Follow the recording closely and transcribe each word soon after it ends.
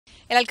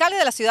El alcalde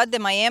de la ciudad de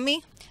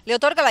Miami le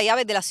otorga la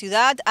llave de la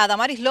ciudad a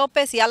Adamari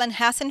López y Alan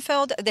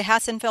Hassenfeld de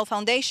Hassenfeld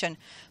Foundation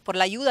por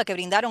la ayuda que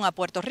brindaron a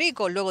Puerto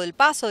Rico luego del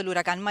paso del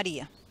huracán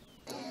María.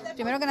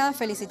 Primero que nada,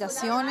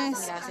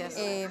 felicitaciones. Gracias.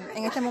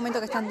 En este momento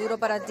que es tan duro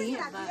para ti.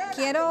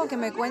 Quiero que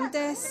me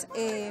cuentes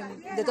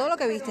de todo lo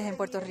que viste en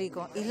Puerto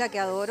Rico, isla que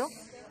adoro.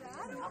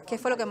 ¿Qué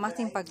fue lo que más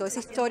te impactó?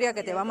 Esa historia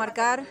que te va a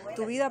marcar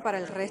tu vida para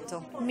el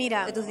resto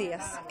de tus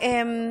días.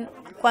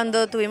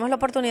 Cuando tuvimos la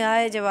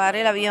oportunidad de llevar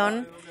el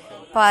avión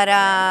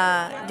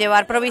para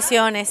llevar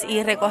provisiones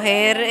y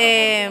recoger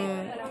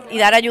y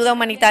dar ayuda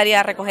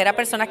humanitaria, recoger a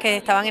personas que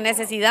estaban en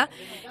necesidad,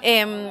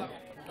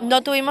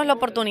 no tuvimos la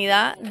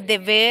oportunidad de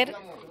ver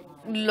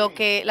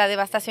la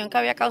devastación que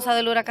había causado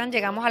el huracán.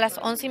 Llegamos a las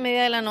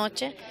 11:30 de la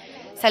noche,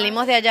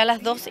 salimos de allá a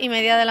las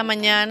 2:30 de la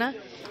mañana.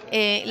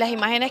 Las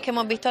imágenes que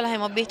hemos visto las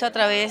hemos visto a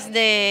través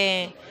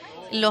de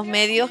los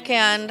medios que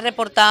han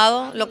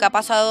reportado lo que ha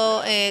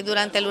pasado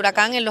durante el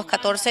huracán en los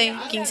 14,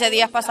 15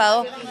 días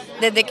pasados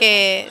desde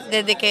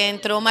que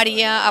entró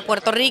María a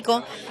Puerto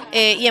Rico,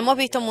 y hemos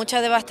visto mucha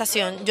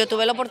devastación. Yo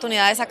tuve la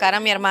oportunidad de sacar a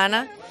mi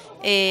hermana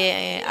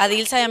a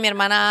Dilsa y a mi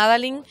hermana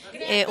Adalyn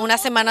una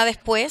semana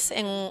después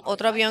en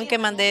otro avión que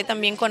mandé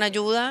también con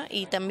ayuda,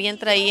 y también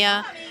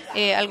traía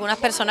algunas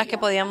personas que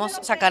podíamos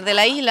sacar de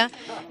la isla,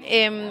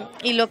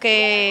 y lo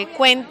que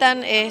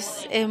cuentan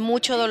es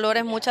mucho dolor,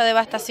 es mucha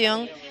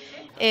devastación.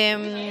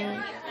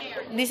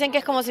 Dicen que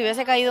es como si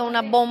hubiese caído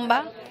una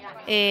bomba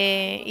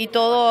y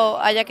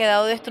todo haya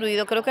quedado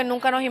destruido. Creo que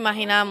nunca nos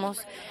imaginamos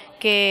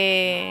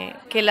que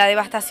la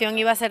devastación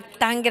iba a ser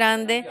tan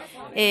grande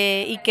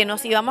y que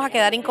nos íbamos a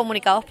quedar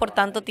incomunicados por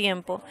tanto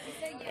tiempo.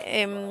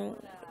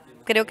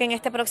 Creo que en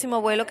este próximo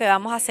vuelo que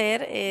vamos a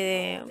hacer,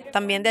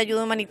 también de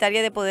ayuda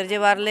humanitaria, de poder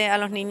llevarle a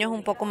los niños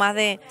un poco más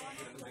de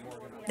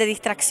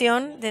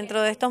distracción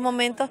dentro de estos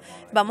momentos,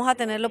 vamos a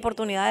tener la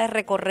oportunidad de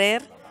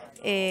recorrer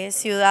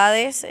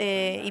ciudades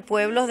y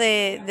pueblos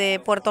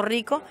de Puerto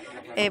Rico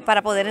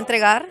para poder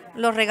entregar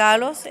los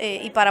regalos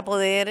y para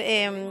poder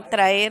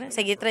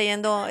seguir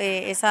trayendo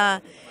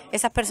esas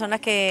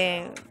personas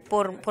que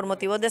por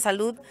motivos de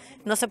salud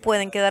no se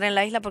pueden quedar en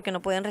la isla porque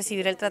no pueden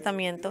recibir el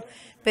tratamiento.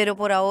 Pero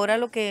por ahora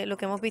lo que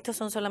hemos visto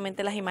son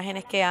solamente las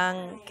imágenes que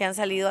han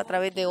salido a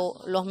través de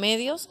los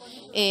medios.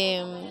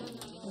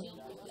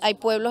 Hay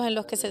pueblos en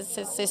los que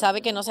se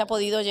sabe que no se ha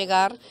podido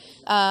llegar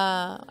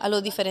a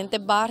los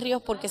diferentes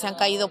barrios porque se han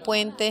caído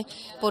puentes,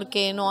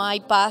 porque no hay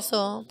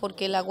paso,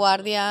 porque la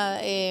Guardia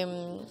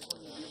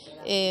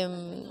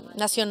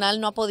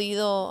Nacional no ha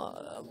podido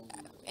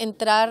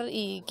entrar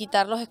y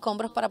quitar los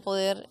escombros para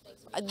poder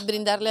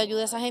brindarle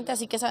ayuda a esa gente,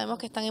 así que sabemos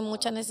que están en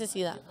mucha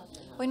necesidad.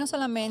 Hoy no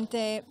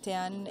solamente te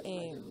han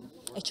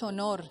hecho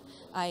honor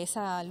a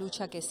esa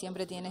lucha que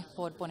siempre tienes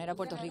por poner a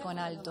Puerto Rico en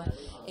alto,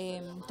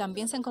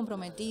 también se han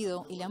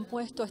comprometido y le han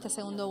puesto a este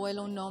segundo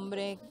vuelo un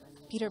nombre: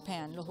 Peter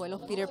Pan, los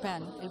vuelos Peter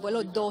Pan, el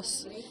vuelo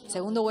 2,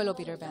 segundo vuelo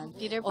Peter Pan.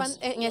 Peter Pan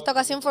en esta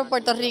ocasión fue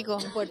Puerto Rico,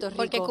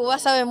 porque Rico. Cuba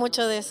sabe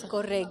mucho de eso.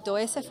 Correcto,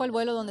 ese fue el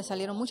vuelo donde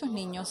salieron muchos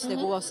niños de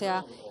Cuba, o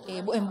sea,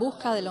 en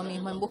busca de lo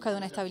mismo, en busca de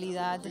una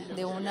estabilidad,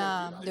 de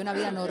una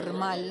vida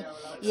normal,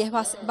 y es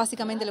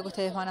básicamente lo que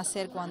ustedes van a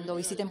hacer cuando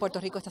visiten Puerto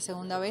Rico esta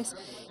segunda vez,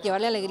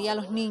 llevarle alegría a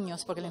los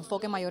niños, porque el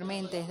enfoque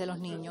mayormente es de los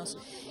niños.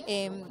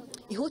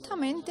 Y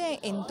justamente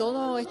en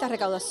toda esta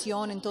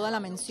recaudación, en toda la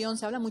mención,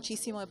 se habla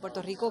muchísimo de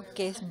Puerto Rico,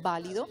 que es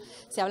válido,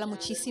 se habla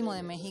muchísimo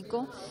de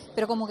México,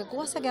 pero como que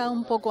Cuba se ha quedado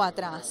un poco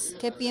atrás.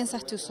 ¿Qué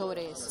piensas tú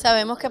sobre eso?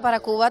 Sabemos que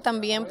para Cuba,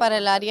 también para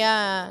el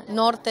área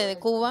norte de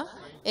Cuba,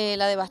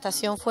 la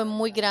devastación fue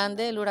muy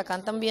grande. El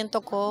huracán también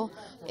tocó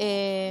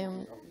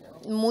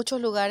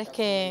muchos lugares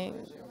que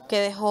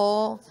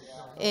dejó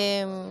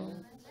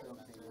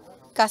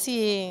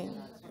casi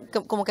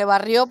como que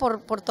barrió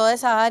por toda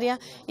esa área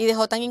y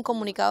dejó tan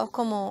incomunicados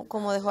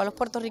como dejó a los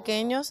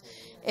puertorriqueños.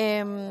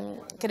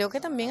 Creo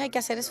que también hay que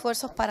hacer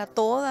esfuerzos para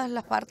todas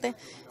las partes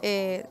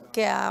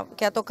que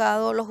ha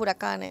tocado los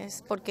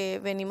huracanes,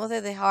 porque venimos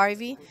desde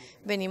Harvey,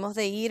 venimos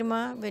de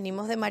Irma,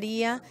 venimos de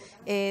María,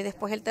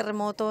 después el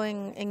terremoto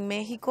en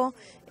México,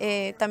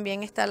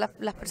 también están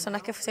las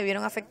personas que se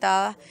vieron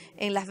afectadas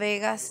en Las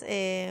Vegas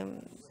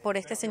por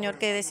este señor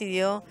que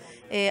decidió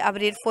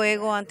abrir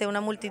fuego ante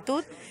una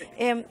multitud.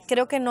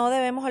 Creo que no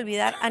debemos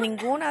olvidar a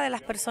ninguna de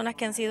las personas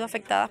que han sido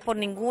afectadas por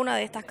ninguna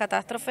de estas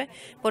catástrofes,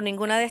 por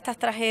ninguna de estas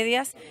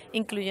tragedias,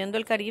 incluyendo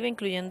el Caribe,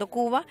 incluyendo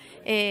Cuba,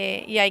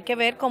 y hay que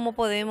ver cómo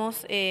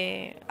podemos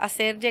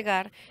hacer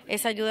llegar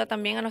esa ayuda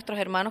también a nuestros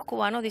hermanos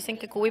cubanos. Dicen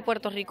que Cuba y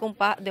Puerto Rico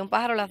de un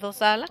pájaro las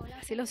dos alas.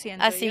 Así lo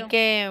siento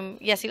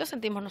y así lo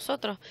sentimos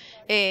nosotros.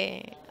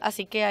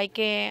 Así que hay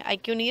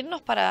que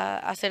unirnos para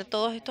hacer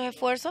todos estos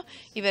esfuerzos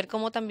y ver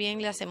cómo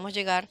también le hacemos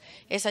llegar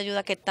esa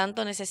ayuda que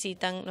tanto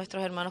necesitan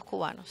nuestros hermanos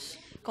cubanos.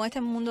 Con este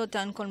mundo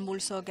tan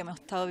convulso que hemos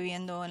estado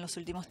viviendo en los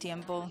últimos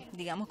tiempos,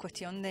 digamos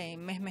cuestión de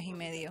mes y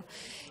medio,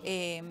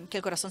 que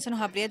el corazón se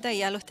nos aprieta y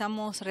ya lo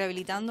estamos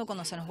rehabilitando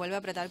cuando se nos vuelve a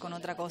apretar con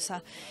otra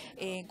cosa,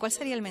 ¿cuál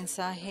sería el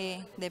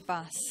mensaje de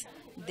paz,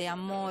 de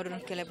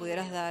amor que le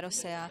pudieras dar? O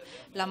sea,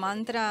 la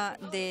mantra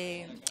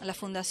de la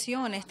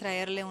fundación es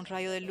traerle un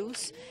rayo de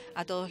luz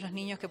a todos los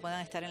niños que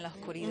puedan estar en la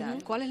oscuridad.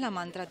 ¿Cuál es la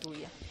mantra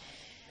tuya?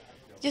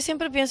 Yo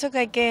siempre pienso que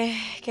hay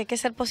que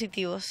ser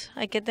positivos,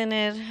 hay que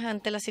tener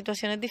ante las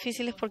situaciones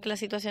difíciles, porque las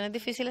situaciones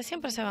difíciles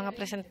siempre se van a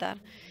presentar.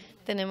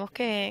 Tenemos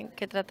que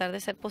tratar de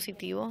ser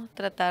positivos,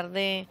 tratar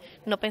de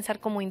no pensar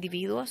como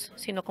individuos,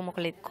 sino como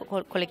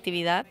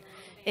colectividad.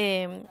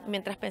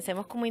 Mientras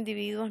pensemos como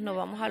individuos no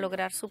vamos a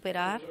lograr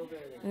superar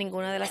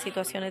ninguna de las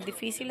situaciones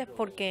difíciles,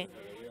 porque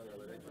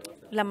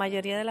la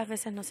mayoría de las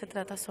veces no se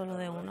trata solo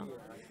de uno,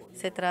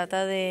 se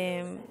trata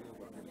de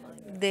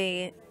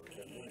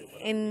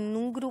en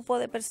un grupo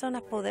de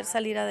personas poder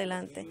salir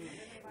adelante.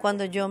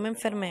 Cuando yo me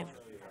enfermé,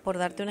 por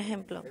darte un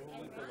ejemplo,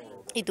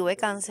 y tuve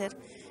cáncer,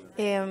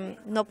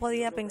 no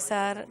podía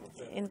pensar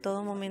en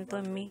todo momento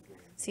en mí,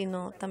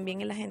 sino también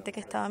en la gente que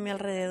estaba a mi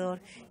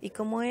alrededor y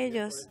cómo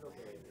ellos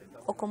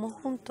o cómo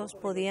juntos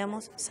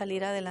podíamos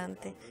salir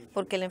adelante,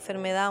 porque la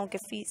enfermedad, aunque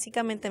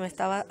físicamente me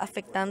estaba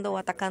afectando o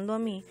atacando a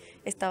mí,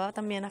 estaba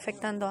también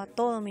afectando a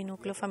todo mi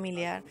núcleo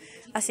familiar.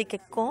 Así que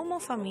como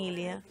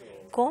familia,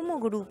 como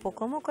grupo,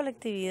 como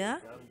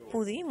colectividad,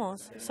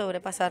 pudimos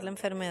sobrepasar la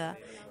enfermedad.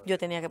 Yo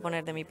tenía que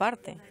poner de mi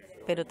parte,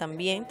 pero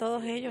también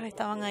todos ellos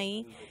estaban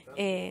ahí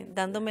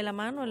dándome la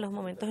mano en los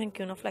momentos en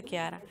que uno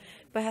flaqueara.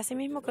 Pues así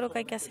mismo creo que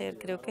hay que hacer.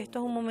 Creo que esto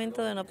es un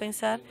momento de no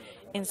pensar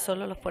en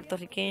solo los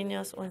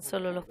puertorriqueños o en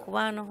solo los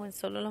cubanos o en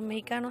solo los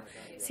mexicanos,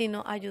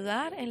 sino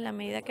ayudar en la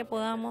medida que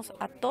podamos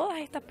a todas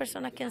estas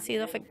personas que han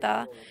sido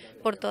afectadas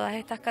por todas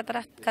estas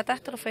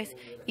catástrofes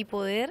y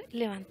poder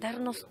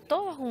levantarnos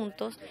todos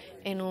juntos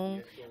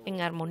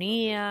en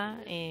armonía,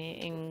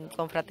 en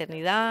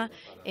confraternidad,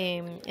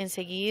 en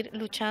seguir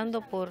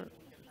luchando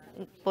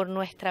por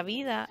nuestra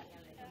vida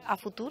a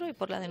futuro y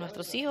por la de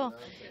nuestros hijos,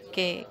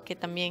 que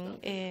también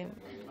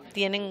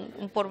tienen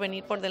un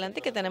porvenir por delante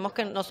y que tenemos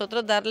que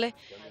nosotros darles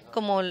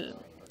como el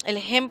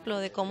ejemplo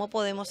de cómo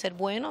podemos ser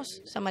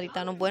buenos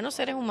samaritanos, buenos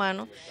seres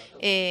humanos,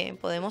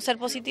 podemos ser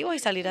positivos y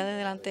salir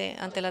adelante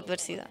ante la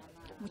adversidad.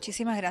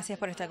 Muchísimas gracias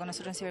por estar con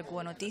nosotros en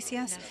Cibercuba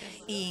Noticias.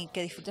 Gracias. Y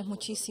que disfrutes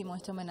muchísimo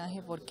este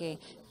homenaje, porque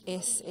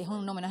es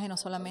un homenaje no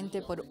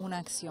solamente por una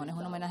acción, es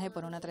un homenaje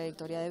por una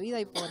trayectoria de vida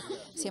y por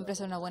siempre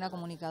ser una buena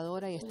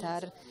comunicadora y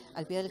estar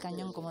al pie del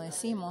cañón, como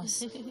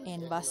decimos,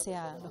 en base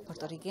a los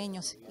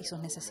puertorriqueños y sus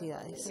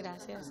necesidades.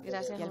 Gracias.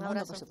 Y al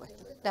mundo, por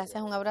supuesto.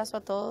 Gracias, un abrazo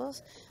a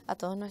todos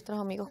nuestros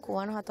amigos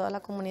cubanos, a toda la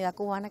comunidad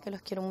cubana, que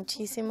los quiero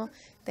muchísimo.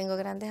 Tengo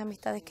grandes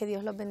amistades, que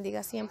Dios los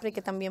bendiga siempre y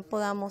que también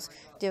podamos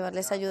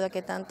llevarles ayuda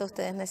que tanto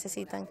ustedes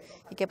necesitan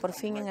y que por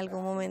fin en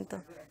algún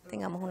momento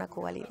tengamos una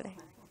Cuba libre.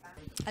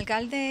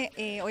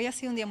 Alcalde, hoy ha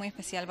sido un día muy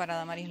especial para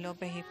Adamari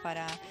López y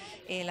para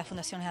la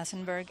Fundación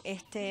Hansenberg.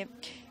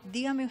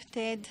 Dígame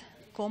usted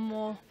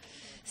cómo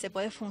se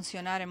puede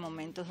funcionar en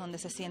momentos donde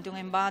se siente un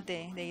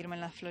embate de Irma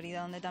en la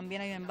Florida, donde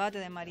también hay un embate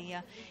de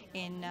María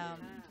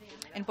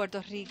en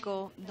Puerto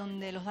Rico,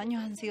 donde los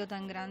daños han sido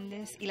tan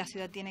grandes y la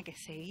ciudad tiene que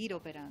seguir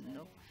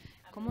operando.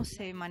 ¿Cómo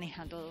se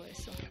maneja todo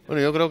eso?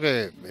 Bueno, yo creo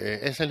que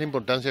esa es la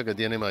importancia que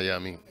tiene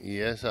Miami y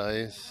esa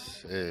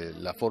es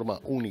la forma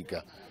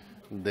única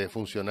de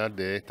funcionar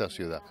de esta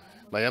ciudad.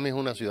 Miami es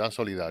una ciudad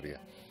solidaria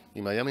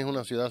y Miami es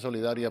una ciudad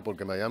solidaria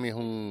porque Miami es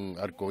un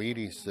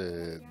arcoíris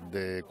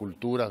de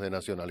culturas, de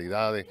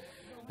nacionalidades,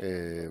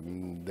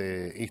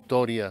 de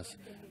historias,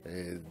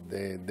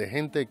 de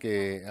gente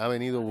que ha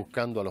venido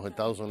buscando a los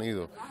Estados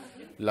Unidos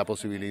la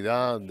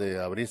posibilidad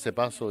de abrirse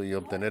paso y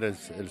obtener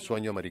el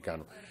sueño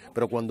americano.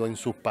 Pero cuando en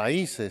sus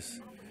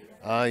países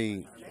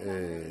hay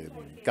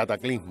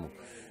cataclismo,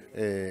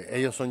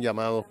 ellos son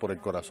llamados por el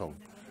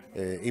corazón.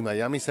 Y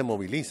Miami se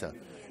moviliza.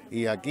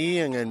 Y aquí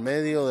en el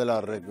medio de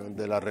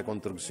la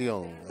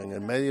reconstrucción, en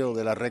el medio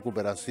de la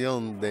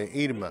recuperación de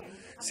Irma,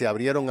 se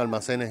abrieron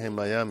almacenes en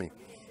Miami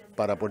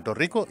para Puerto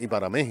Rico y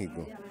para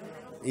México.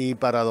 Y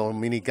para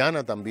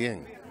Dominicana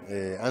también.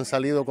 Han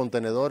salido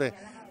contenedores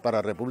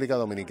para República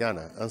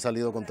Dominicana, han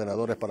salido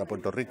contenedores para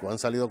Puerto Rico, han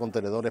salido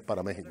contenedores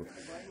para México.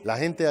 La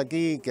gente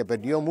aquí que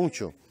perdió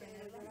mucho,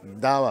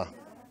 daba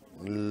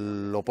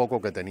lo poco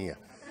que tenía.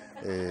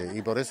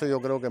 Y por eso yo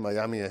creo que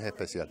Miami es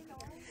especial.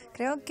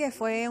 Creo que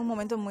fue un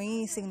momento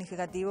muy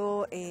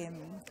significativo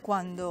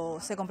cuando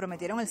se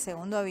comprometieron el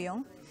segundo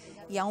avión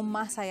y aún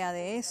más allá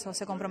de eso,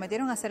 se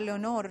comprometieron a hacerle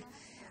honor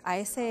a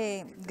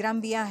ese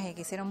gran viaje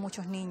que hicieron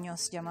muchos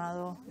niños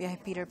llamado Viaje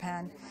Peter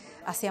Pan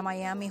hacia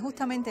Miami,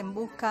 justamente en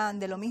busca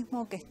de lo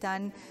mismo que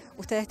están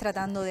ustedes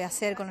tratando de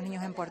hacer con los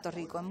niños en Puerto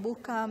Rico, en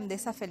busca de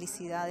esa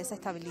felicidad, de esa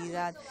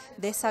estabilidad,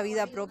 de esa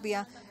vida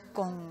propia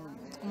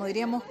como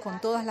diríamos,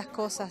 con todas las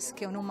cosas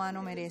que un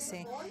humano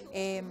merece.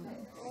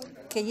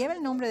 Que lleve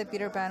el nombre de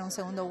Peter Pan, un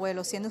segundo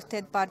vuelo, siendo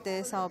usted parte de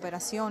esa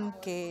operación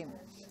que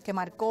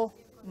marcó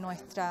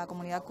nuestra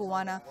comunidad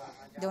cubana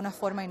de una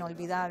forma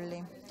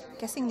inolvidable.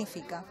 ¿Qué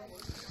significa?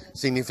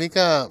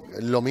 Significa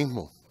lo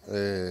mismo.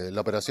 La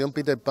operación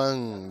Peter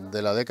Pan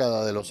de la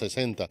década de los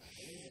 60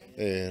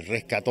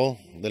 rescató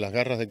de las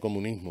garras del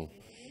comunismo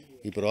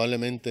y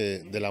probablemente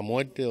de la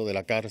muerte o de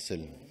la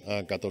cárcel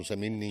a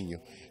 14.000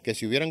 niños, que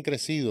si hubieran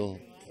crecido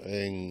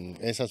en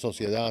esa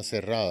sociedad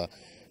cerrada,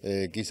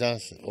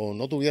 quizás o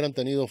no tuvieran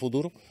tenido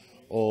futuro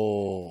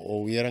o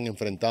hubieran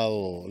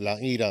enfrentado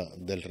la ira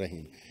del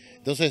régimen.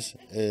 Entonces,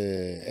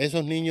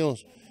 esos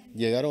niños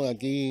llegaron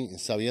aquí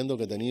sabiendo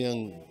que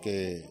tenían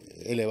que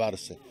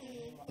elevarse,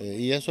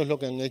 y eso es lo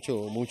que han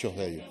hecho muchos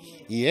de ellos.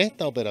 Y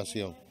esta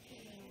operación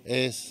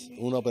es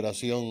una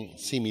operación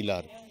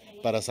similar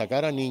para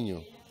sacar a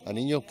niños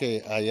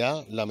que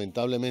allá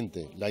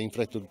lamentablemente la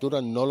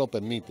infraestructura no lo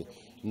permite,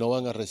 no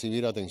van a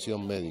recibir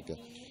atención médica.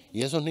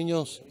 Y esos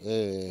niños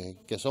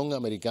que son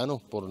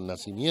americanos por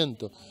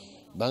nacimiento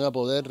van a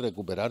poder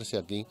recuperarse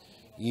aquí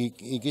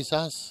y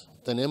quizás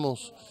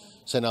tenemos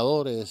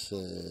senadores,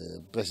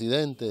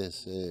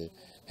 presidentes,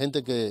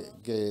 gente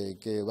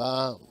que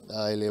va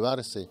a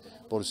elevarse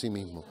por sí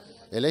mismo.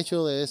 El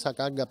hecho de esa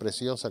carga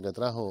preciosa que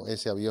trajo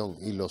ese avión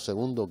y lo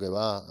segundo que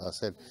va a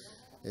hacer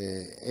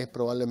es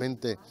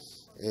probablemente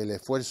el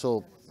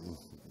esfuerzo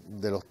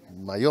de los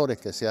mayores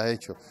que se ha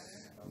hecho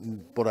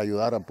por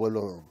ayudar al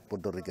pueblo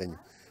puertorriqueño,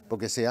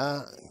 porque se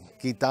ha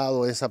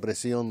quitado esa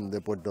presión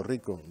de Puerto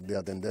Rico de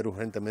atender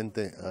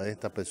urgentemente a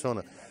estas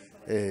personas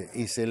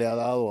y se le ha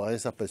dado a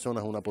esas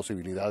personas una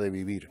posibilidad de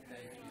vivir.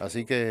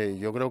 Así que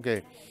yo creo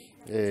que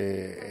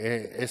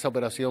esa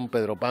operación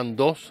Pedro Pan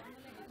 2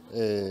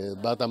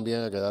 va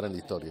también a quedar en la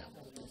historia.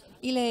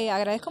 Y le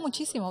agradezco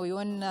muchísimo,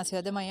 vivo en la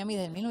ciudad de Miami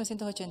desde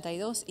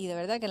 1982 y de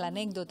verdad que la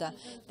anécdota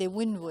de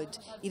Wynwood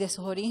y de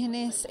sus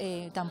orígenes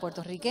tan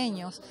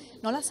puertorriqueños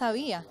no la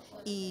sabía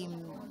y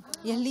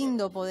es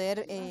lindo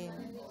poder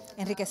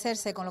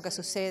enriquecerse con lo que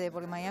sucede,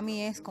 porque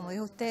Miami es, como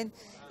dijo usted,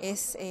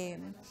 es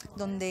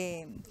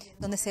donde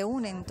se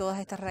unen todas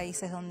estas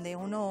raíces, donde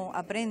uno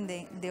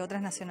aprende de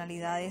otras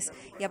nacionalidades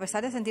y a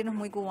pesar de sentirnos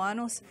muy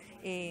cubanos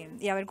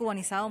y haber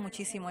cubanizado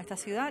muchísimo esta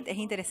ciudad, es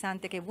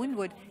interesante que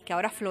Wynwood, que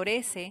ahora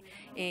florece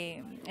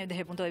desde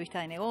el punto de vista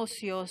de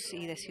negocios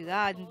y de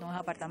ciudad, nuevos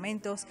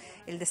apartamentos,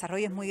 el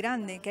desarrollo es muy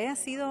grande, que haya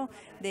sido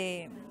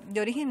de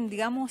origen,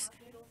 digamos,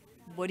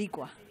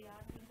 boricua.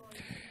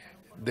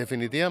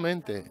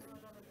 Definitivamente,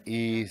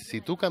 y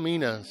si tú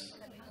caminas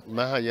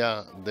más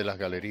allá de las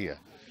galerías,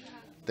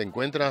 te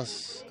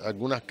encuentras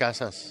algunas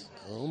casas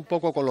un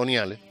poco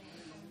coloniales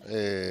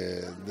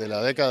de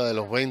la década de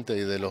los 20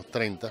 y de los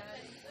 30,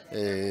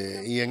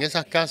 y en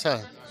esas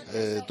casas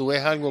tú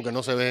ves algo que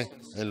no se ve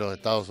en los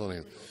Estados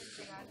Unidos.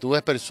 Tú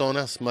ves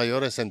personas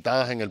mayores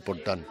sentadas en el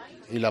portal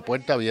y la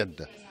puerta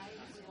abierta.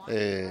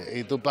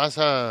 Y tú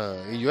pasas,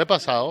 y yo he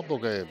pasado,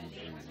 porque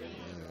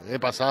he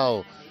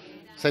pasado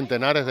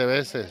centenares de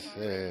veces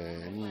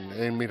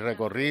en mi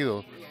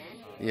recorrido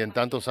y en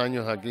tantos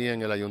años aquí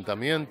en el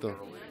ayuntamiento.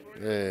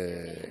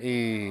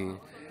 Y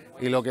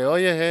lo que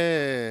oyes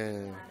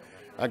es,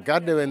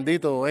 alcalde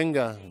bendito,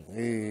 venga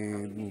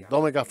y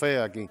tome café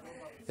aquí.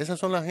 Esas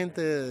son la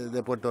gente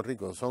de Puerto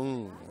Rico, es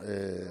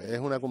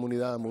una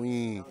comunidad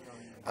muy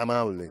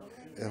amable,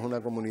 es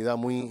una comunidad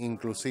muy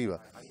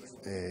inclusiva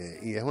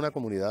y es una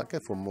comunidad que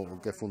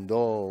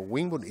fundó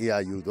Wynwood y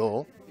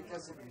ayudó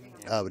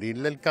a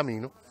abrirle el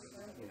camino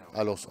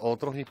a los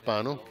otros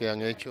hispanos que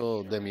han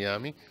hecho de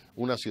Miami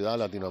una ciudad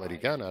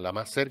latinoamericana, la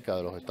más cerca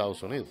de los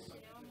Estados Unidos.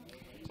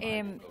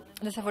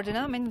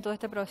 Desafortunadamente en todo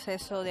este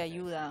proceso de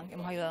ayuda,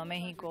 hemos ayudado a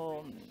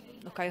México,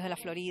 los Cayos de la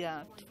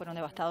Florida fueron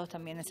devastados,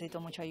 también necesitó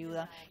mucha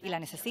ayuda y la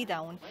necesita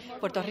aún.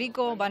 Puerto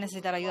Rico va a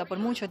necesitar ayuda por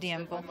mucho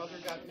tiempo.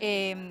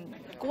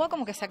 Cuba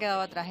como que se ha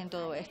quedado atrás en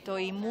todo esto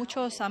y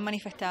muchos han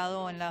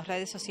manifestado en las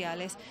redes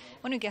sociales,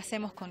 bueno, ¿y qué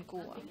hacemos con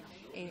Cuba?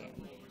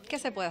 ¿Qué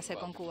se puede hacer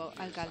con Cuba,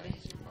 alcalde?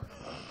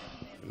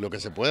 Lo que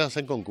se puede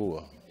hacer con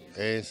Cuba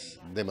es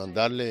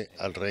demandarle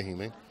al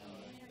régimen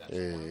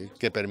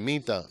que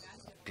permita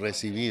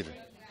recibir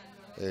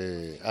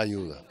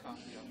ayuda.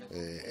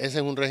 Ese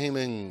es un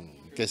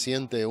régimen que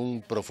siente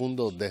un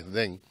profundo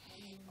desdén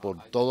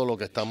por todo lo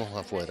que estamos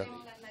afuera,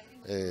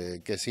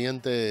 que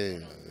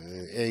siente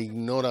e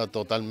ignora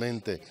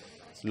totalmente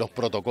los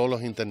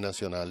protocolos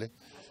internacionales,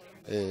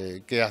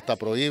 que hasta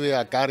prohíbe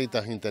a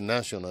Caritas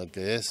International,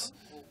 que es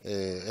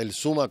el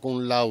summa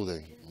cum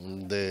laude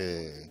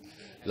de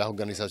las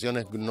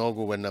organizaciones no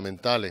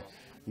gubernamentales,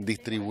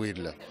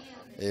 distribuirla.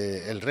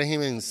 El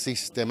régimen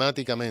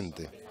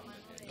sistemáticamente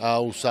ha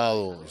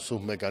usado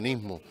sus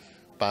mecanismos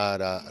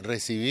para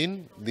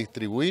recibir,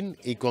 distribuir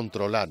y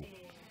controlar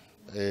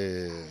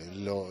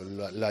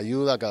la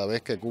ayuda cada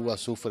vez que Cuba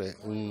sufre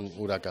un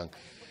huracán.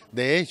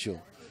 De hecho,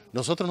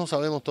 nosotros no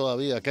sabemos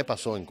todavía qué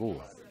pasó en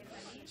Cuba.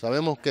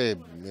 Sabemos que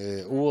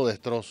hubo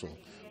destrozos,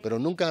 pero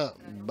nunca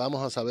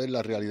vamos a saber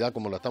la realidad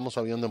como la estamos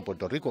sabiendo en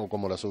Puerto Rico o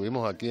como la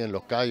subimos aquí en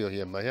Los Cayos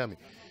y en Miami,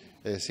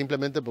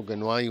 simplemente porque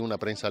no hay una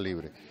prensa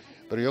libre.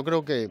 Pero yo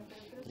creo que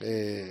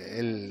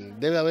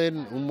debe haber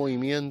un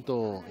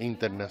movimiento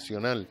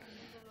internacional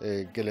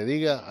que le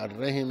diga al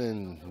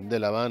régimen de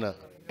La Habana,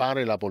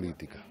 pare la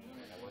política,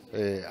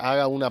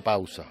 haga una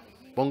pausa,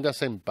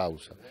 póngase en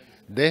pausa,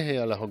 deje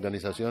a las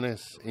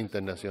organizaciones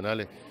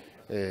internacionales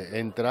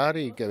entrar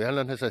y que vean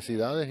las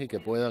necesidades y que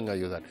puedan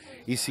ayudar.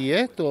 Y si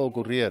esto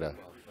ocurriera,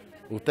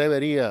 usted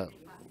vería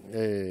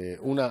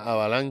una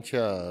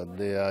avalancha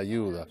de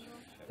ayuda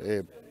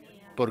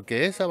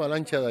porque esa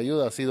avalancha de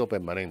ayuda ha sido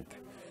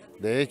permanente.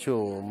 De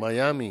hecho,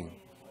 Miami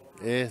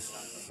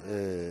es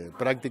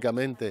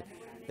prácticamente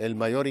el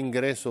mayor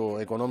ingreso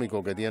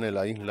económico que tiene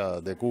la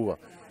isla de Cuba,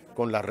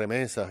 con las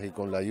remesas y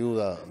con la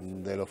ayuda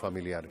de los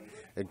familiares.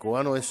 El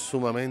cubano es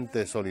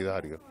sumamente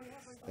solidario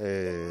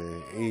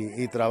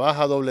y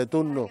trabaja doble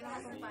turno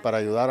para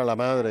ayudar a la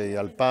madre y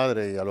al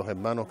padre y a los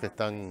hermanos que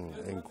están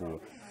en Cuba.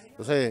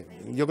 Entonces,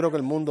 yo creo que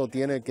el mundo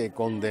tiene que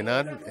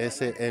condenar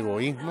ese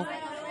egoísmo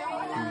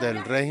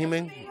del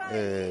régimen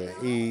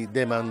y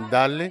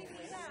demandarle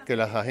que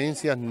las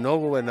agencias no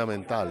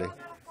gubernamentales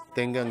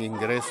tengan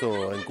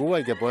ingreso en Cuba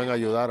y que puedan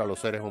ayudar a los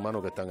seres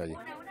humanos que están allí.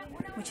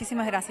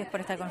 Muchísimas gracias por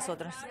estar con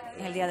nosotros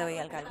en el día de hoy,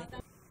 alcalde.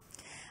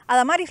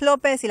 Adamari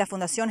López y la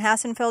Fundación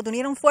Hassenfeld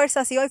unieron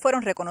fuerzas y hoy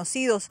fueron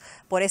reconocidos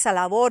por esa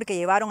labor que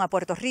llevaron a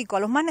Puerto Rico, a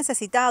los más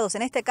necesitados,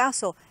 en este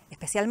caso,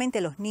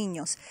 especialmente los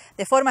niños.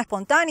 De forma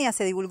espontánea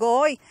se divulgó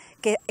hoy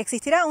que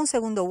existirá un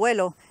segundo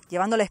vuelo,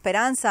 llevando la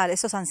esperanza a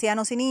esos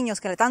ancianos y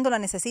niños que tanto la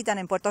necesitan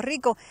en Puerto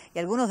Rico, y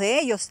algunos de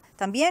ellos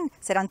también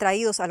serán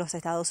traídos a los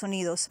Estados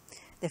Unidos.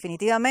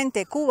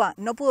 Definitivamente, Cuba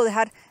no pudo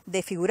dejar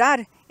de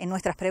figurar en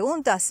nuestras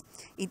preguntas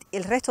y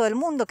el resto del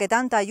mundo que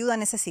tanta ayuda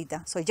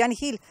necesita. Soy Yanni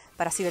Gil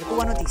para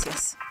Cibercuba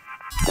Noticias.